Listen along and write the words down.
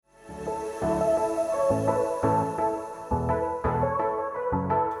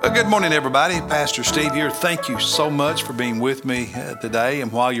Good morning, everybody. Pastor Steve here. Thank you so much for being with me today.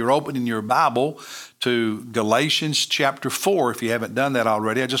 And while you're opening your Bible to Galatians chapter 4, if you haven't done that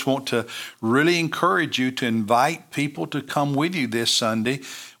already, I just want to really encourage you to invite people to come with you this Sunday.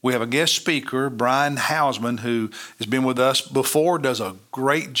 We have a guest speaker, Brian Hausman, who has been with us before, does a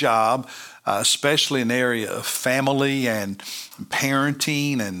great job, especially in the area of family and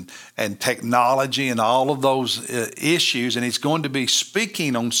parenting and technology and all of those issues. And he's going to be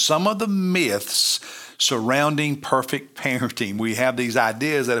speaking on some of the myths surrounding perfect parenting. We have these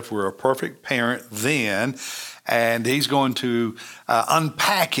ideas that if we're a perfect parent, then, and he's going to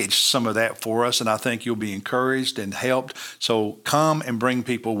unpackage some of that for us, and I think you'll be encouraged and helped. So come and bring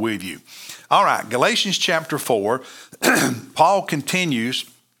people with you. All right, Galatians chapter 4, Paul continues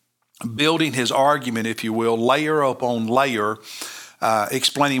building his argument, if you will, layer upon layer,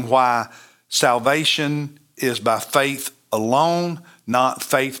 explaining why salvation is by faith alone, not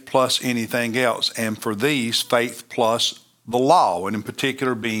faith plus anything else. And for these, faith plus the law, and in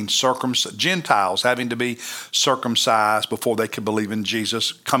particular being Gentiles having to be circumcised before they could believe in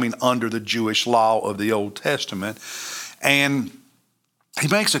Jesus, coming under the Jewish law of the Old Testament. And he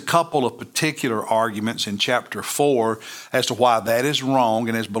makes a couple of particular arguments in chapter 4 as to why that is wrong.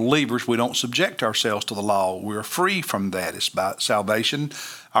 And as believers, we don't subject ourselves to the law. We're free from that. It's by salvation.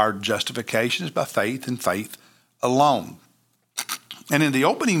 Our justification is by faith and faith alone. And in the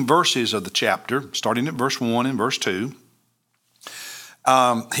opening verses of the chapter, starting at verse 1 and verse 2,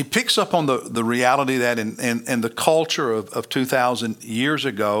 he picks up on the reality that in the culture of 2,000 years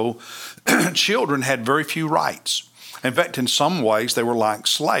ago, children had very few rights. In fact, in some ways, they were like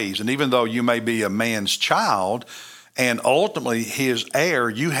slaves. And even though you may be a man's child and ultimately his heir,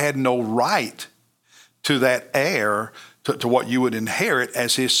 you had no right to that heir, to what you would inherit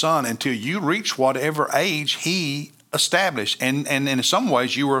as his son until you reached whatever age he established. And in some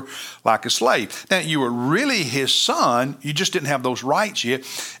ways, you were like a slave. Now, you were really his son. You just didn't have those rights yet.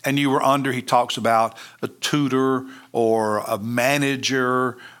 And you were under, he talks about a tutor or a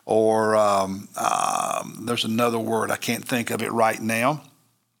manager or there's another word, I can't think of it right now.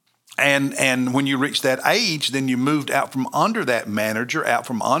 And when you reached that age, then you moved out from under that manager, out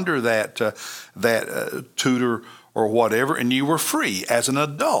from under that tutor or whatever, and you were free as an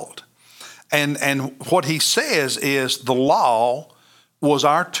adult. And what he says is the law was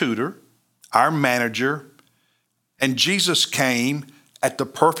our tutor, our manager, and Jesus came at the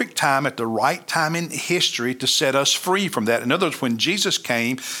perfect time, at the right time in history to set us free from that. In other words, when Jesus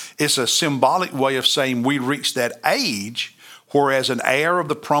came, it's a symbolic way of saying we reached that age, whereas an heir of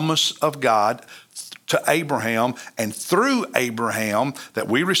the promise of God to Abraham, and through Abraham that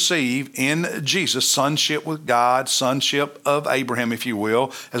we receive in Jesus, sonship with God, sonship of Abraham, if you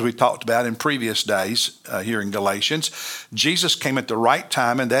will, as we talked about in previous days here in Galatians. Jesus came at the right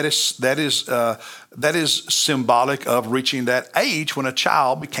time, and that is symbolic of reaching that age when a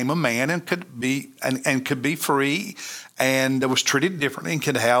child became a man and could be free and was treated differently and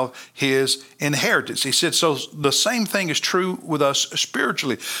could have his inheritance. He said, so the same thing is true with us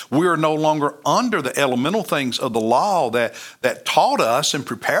spiritually. We are no longer under the elemental things of the law that taught us and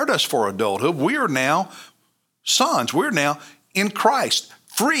prepared us for adulthood. We are now sons. We're now in Christ,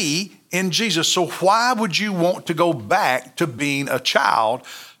 free in Jesus. So why would you want to go back to being a child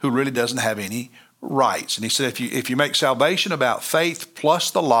who really doesn't have any rights? And he said, if you make salvation about faith plus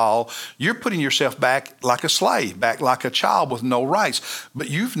the law, you're putting yourself back like a slave, back like a child with no rights. But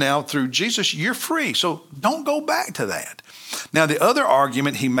you've now, through Jesus, you're free. So don't go back to that. Now, the other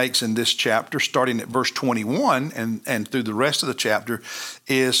argument he makes in this chapter, starting at verse 21 and through the rest of the chapter,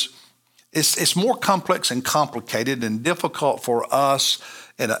 is it's more complex and complicated and difficult for us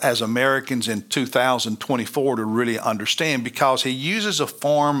as Americans in 2024 to really understand, because he uses a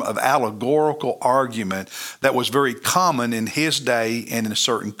form of allegorical argument that was very common in his day and in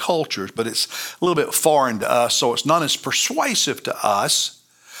certain cultures, but it's a little bit foreign to us, so it's not as persuasive to us,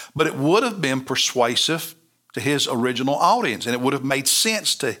 but it would have been persuasive to his original audience, and it would have made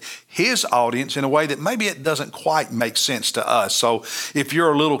sense to his audience in a way that maybe it doesn't quite make sense to us. So if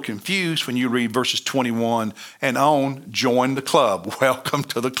you're a little confused when you read verses 21 and on, join the club. Welcome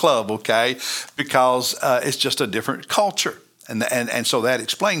to the club, okay? Because it's just a different culture. And so that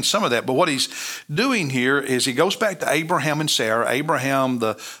explains some of that. But what he's doing here is he goes back to Abraham and Sarah, Abraham,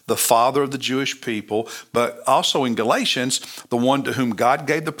 the father of the Jewish people, but also in Galatians, the one to whom God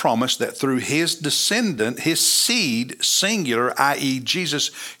gave the promise that through his descendant, his seed, singular, i.e.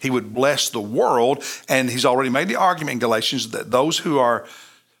 Jesus, he would bless the world. And he's already made the argument in Galatians that those who are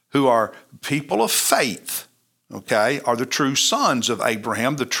people of faith, okay, are the true sons of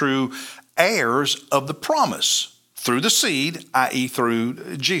Abraham, the true heirs of the promise. through the seed, i.e.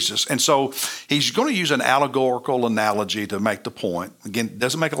 through Jesus. And so he's going to use an allegorical analogy to make the point. Again, it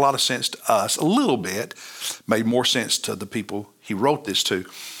doesn't make a lot of sense to us, a little bit, made more sense to the people he wrote this to.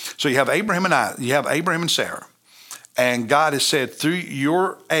 So you have Abraham and Sarah. And God has said, through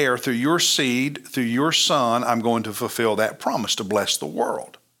your heir, through your seed, through your son, I'm going to fulfill that promise to bless the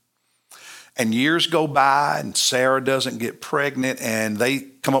world. And years go by, and Sarah doesn't get pregnant, and they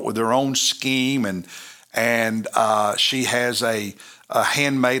come up with their own scheme, and she has a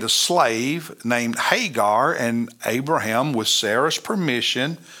handmaid, a slave named Hagar, and Abraham, with Sarah's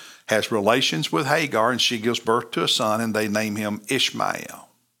permission, has relations with Hagar, and she gives birth to a son, and they name him Ishmael.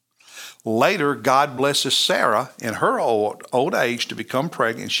 Later, God blesses Sarah in her old age to become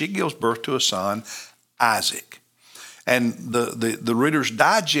pregnant, and she gives birth to a son, Isaac. And the Reader's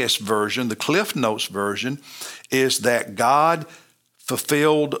Digest version, the Cliff Notes version, is that God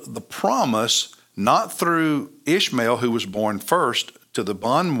fulfilled the promise not through Ishmael, who was born first, to the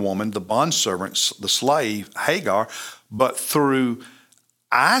bondwoman, the bondservant, the slave, Hagar, but through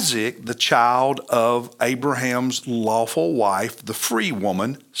Isaac, the child of Abraham's lawful wife, the free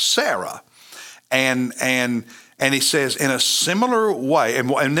woman, Sarah. And he says, in a similar way,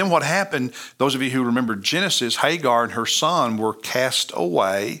 and then what happened, those of you who remember Genesis, Hagar and her son were cast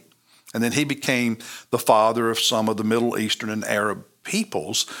away, and then he became the father of some of the Middle Eastern and Arab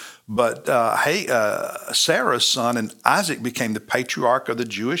peoples. But Sarah's son and Isaac became the patriarch of the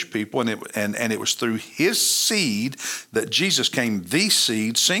Jewish people, and it was through his seed that Jesus came, the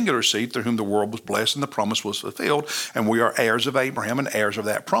seed, singular seed, through whom the world was blessed and the promise was fulfilled, and we are heirs of Abraham and heirs of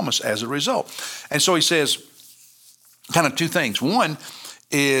that promise as a result. And so he says kind of two things. One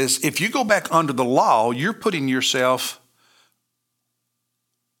is, if you go back under the law, you're putting yourself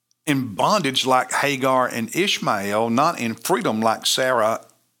in bondage like Hagar and Ishmael, not in freedom like Sarah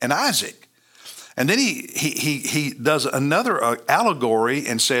and Isaac. And then he does another allegory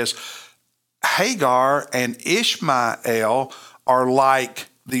and says, Hagar and Ishmael are like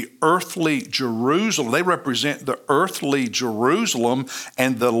the earthly Jerusalem. They represent the earthly Jerusalem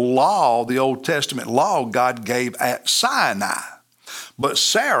and the law, the Old Testament law God gave at Sinai. But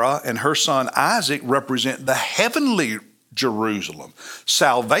Sarah and her son Isaac represent the heavenly Jerusalem,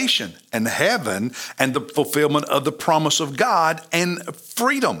 salvation and heaven and the fulfillment of the promise of God and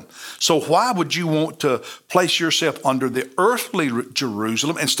freedom. So why would you want to place yourself under the earthly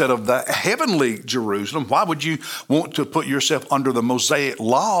Jerusalem instead of the heavenly Jerusalem? Why would you want to put yourself under the Mosaic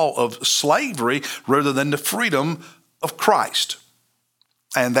law of slavery rather than the freedom of Christ?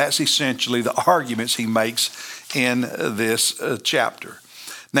 And that's essentially the arguments he makes in this chapter.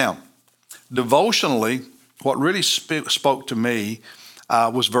 Now, devotionally, what really spoke to me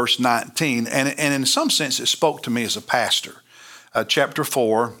was verse 19, and in some sense it spoke to me as a pastor. Chapter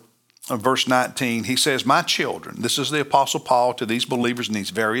 4, verse 19, he says, my children, this is the Apostle Paul to these believers in these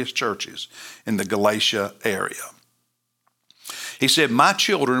various churches in the Galatia area. He said, my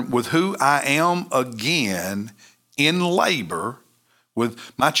children, with whom I am again in labor, with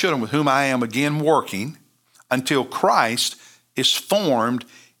my children with whom I am again working, until Christ is formed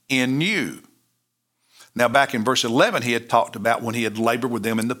in you. Now, back in verse 11, he had talked about when he had labored with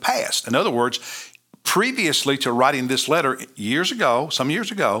them in the past. In other words, previously to writing this letter some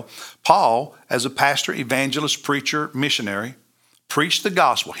years ago, Paul, as a pastor, evangelist, preacher, missionary, preached the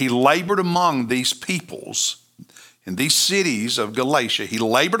gospel. He labored among these peoples in these cities of Galatia. He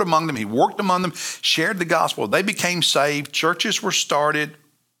labored among them. He worked among them, shared the gospel. They became saved. Churches were started.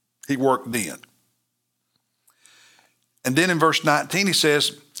 He worked then. And then in verse 19, he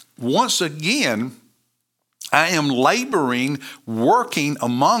says, once again, I am laboring, working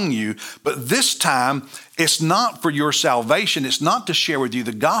among you, but this time it's not for your salvation. It's not to share with you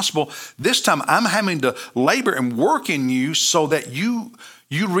the gospel. This time I'm having to labor and work in you so that you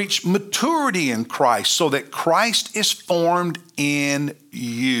reach maturity in Christ, so that Christ is formed in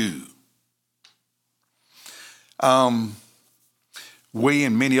you. We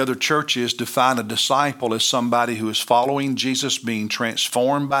and many other churches define a disciple as somebody who is following Jesus, being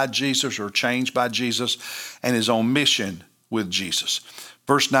transformed by Jesus or changed by Jesus, and is on mission with Jesus.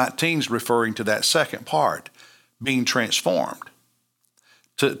 Verse 19 is referring to that second part, being transformed.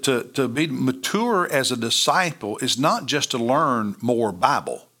 To be mature as a disciple is not just to learn more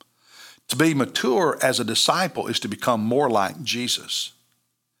Bible. To be mature as a disciple is to become more like Jesus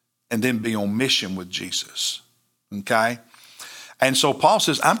and then be on mission with Jesus. Okay? And so Paul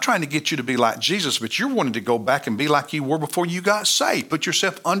says, I'm trying to get you to be like Jesus, but you're wanting to go back and be like you were before you got saved. Put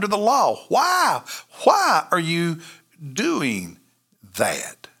yourself under the law. Why? Why are you doing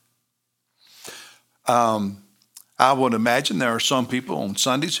that? I would imagine there are some people on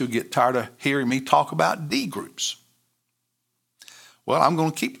Sundays who get tired of hearing me talk about D groups. Well, I'm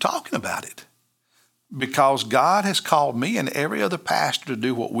going to keep talking about it because God has called me and every other pastor to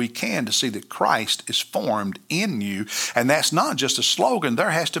do what we can to see that Christ is formed in you. And that's not just a slogan.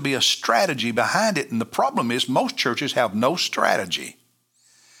 There has to be a strategy behind it. And the problem is most churches have no strategy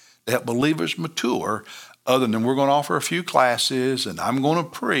to help believers mature other than we're going to offer a few classes and I'm going to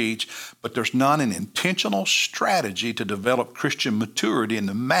preach, but there's not an intentional strategy to develop Christian maturity in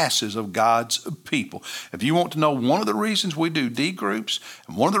the masses of God's people. If you want to know one of the reasons we do D groups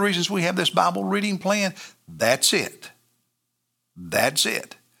and one of the reasons we have this Bible reading plan, that's it. That's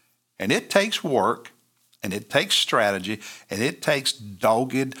it. And it takes work and it takes strategy and it takes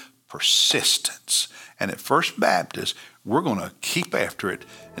dogged persistence. And at First Baptist, we're going to keep after it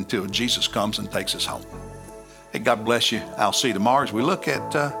until Jesus comes and takes us home. Hey, God bless you. I'll see you tomorrow as we look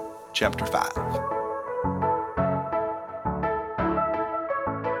at chapter 5.